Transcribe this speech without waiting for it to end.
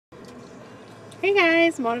Hey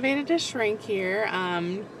guys, Motivated to Shrink here.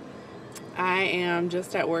 I am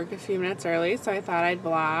just at work a few minutes early, so I thought I'd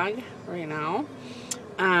vlog right now.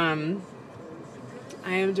 Um,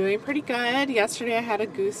 I am doing pretty good. Yesterday I had a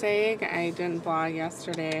goose egg. I didn't vlog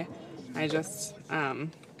yesterday. I just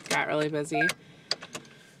got really busy.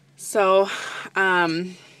 So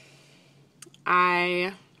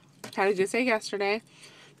I had a goose egg yesterday.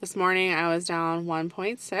 This morning I was down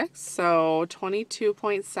 1.6, so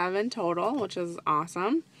 22.7 total, which is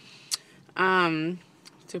awesome.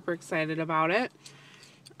 Super excited about it.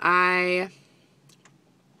 I'm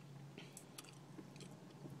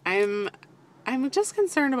just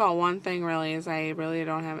concerned about one thing really, is I really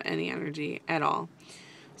don't have any energy at all.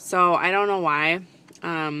 So I don't know why.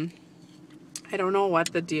 I don't know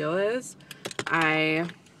what the deal is. I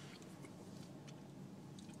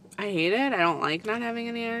hate it. I don't like not having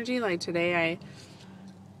any energy. Like today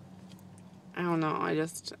I don't know. I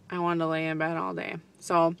wanted to lay in bed all day.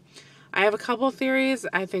 So I have a couple theories.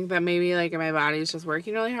 I think that maybe like my body's just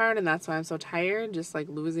working really hard and that's why I'm so tired, just like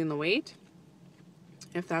losing the weight.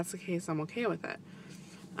 If that's the case, I'm okay with it.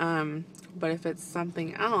 But if it's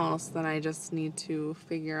something else, then I just need to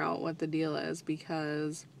figure out what the deal is,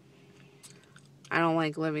 because I don't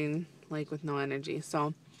like living like with no energy.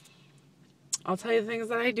 So I'll tell you the things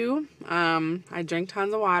that I do. I drink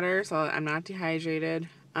tons of water, so I'm not dehydrated.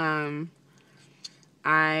 I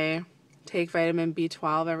take vitamin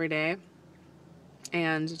B12 every day,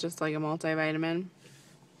 and just like a multivitamin.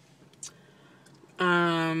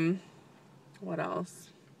 What else?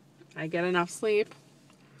 I get enough sleep,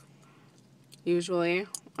 usually.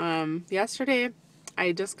 Yesterday,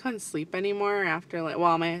 I just couldn't sleep anymore after, like,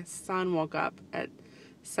 well, my son woke up at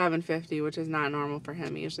 7:50, which is not normal for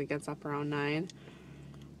him. He usually gets up around 9.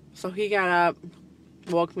 So he got up,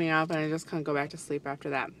 woke me up, and I just couldn't go back to sleep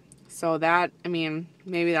after that. So that, I mean,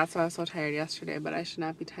 maybe that's why I was so tired yesterday, but I should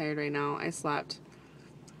not be tired right now. I slept.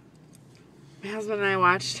 My husband and I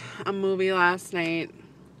watched a movie last night.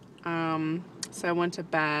 So I went to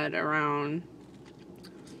bed around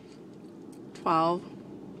 12,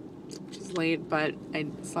 which is late, but I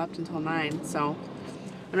slept until 9, so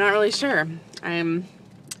I'm not really sure.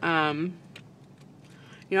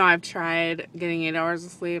 I've tried getting 8 hours of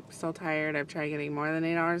sleep, still tired. I've tried getting more than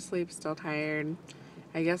 8 hours of sleep, still tired.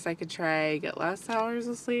 I guess I could try get less hours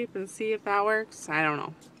of sleep and see if that works. I don't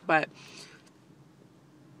know, but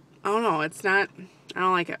I don't know. I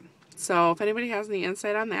don't like it. So if anybody has any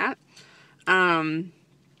insight on that,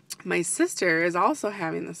 my sister is also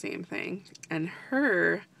having the same thing, and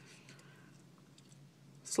her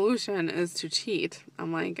solution is to cheat.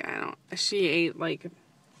 I'm like, she ate like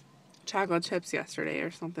chocolate chips yesterday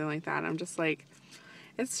or something like that. I'm just like,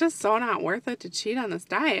 it's just so not worth it to cheat on this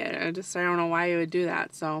diet. I don't know why you would do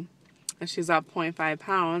that. So she's up 0.5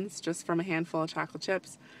 pounds just from a handful of chocolate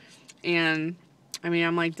chips. And I mean,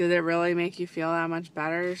 I'm like, did it really make you feel that much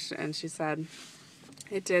better? And she said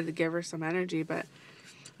it did give her some energy, but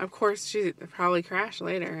of course she probably crashed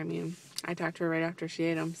later. I mean, I talked to her right after she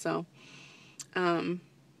ate them. So I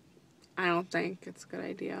don't think it's a good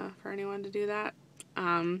idea for anyone to do that.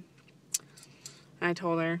 I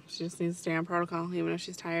told her she just needs to stay on protocol even if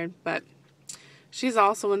she's tired, but she's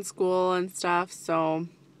also in school and stuff, so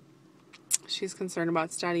she's concerned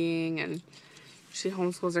about studying, and she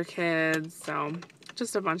homeschools her kids, so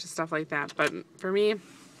just a bunch of stuff like that. But for me,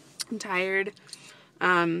 I'm tired.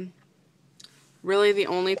 Really the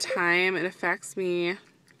only time it affects me,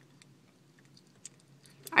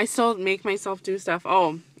 I still make myself do stuff.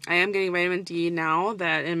 Oh, I am getting vitamin D now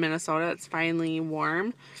that in Minnesota it's finally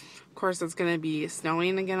warm. Of course, it's going to be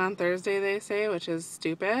snowing again on Thursday, they say, which is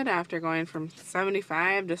stupid after going from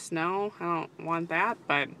 75 to snow. I don't want that,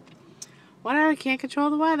 but whatever, can't control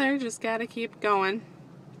the weather, just got to keep going.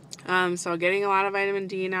 So getting a lot of vitamin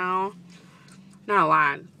D now. Not a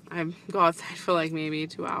lot. I go outside for like maybe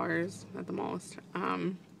 2 hours at the most.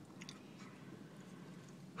 Trying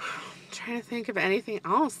to think of anything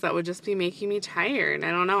else that would just be making me tired. I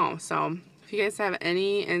don't know. So if you guys have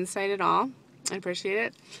any insight at all, I appreciate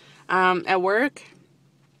it. At work,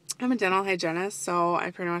 I'm a dental hygienist, so I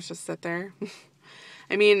pretty much just sit there.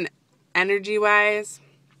 I mean, energy-wise,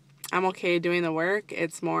 I'm okay doing the work.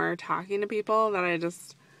 It's more talking to people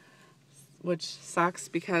that which sucks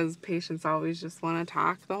because patients always just want to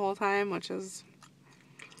talk the whole time, which is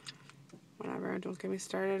whatever. Don't get me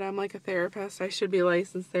started. I'm like a therapist. I should be a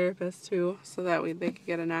licensed therapist too, so that they could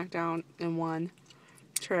get it knocked out in one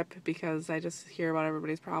trip, because I just hear about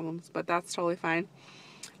everybody's problems, but that's totally fine.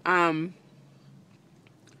 So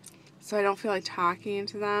I don't feel like talking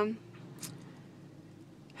to them.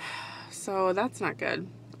 So that's not good.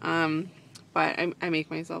 but I make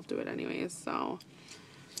myself do it anyways. So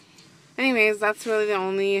anyways, that's really the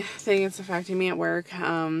only thing that's affecting me at work.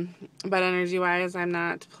 But energy-wise, I'm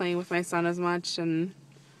not playing with my son as much and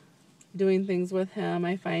doing things with him.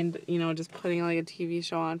 I find, you know, just putting like a TV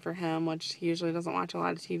show on for him, which he usually doesn't watch a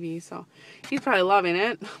lot of TV, so he's probably loving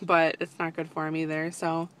it, but it's not good for him either.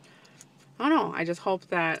 So I don't know. I just hope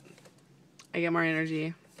that I get more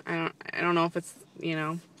energy. I don't know if it's, you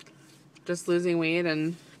know, just losing weight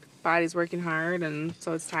and body's working hard, and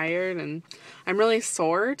so it's tired, and I'm really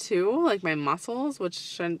sore too, like my muscles, which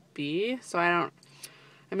shouldn't be. So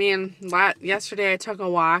yesterday I took a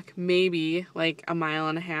walk, maybe like a mile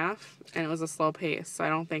and a half, and it was a slow pace, so I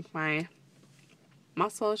don't think my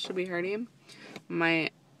muscles should be hurting.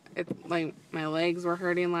 My legs were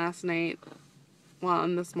hurting last night. Well,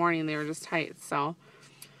 and this morning they were just tight, so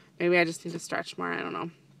maybe I just need to stretch more. I don't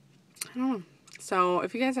know. So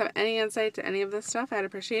if you guys have any insight to any of this stuff, I'd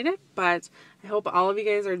appreciate it. But I hope all of you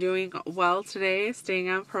guys are doing well today, staying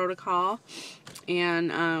on protocol.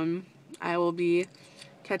 And I will be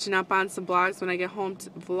catching up on some vlogs when I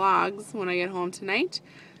get home tonight.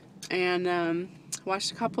 And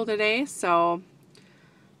watched a couple today. So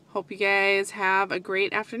hope you guys have a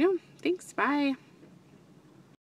great afternoon. Thanks. Bye.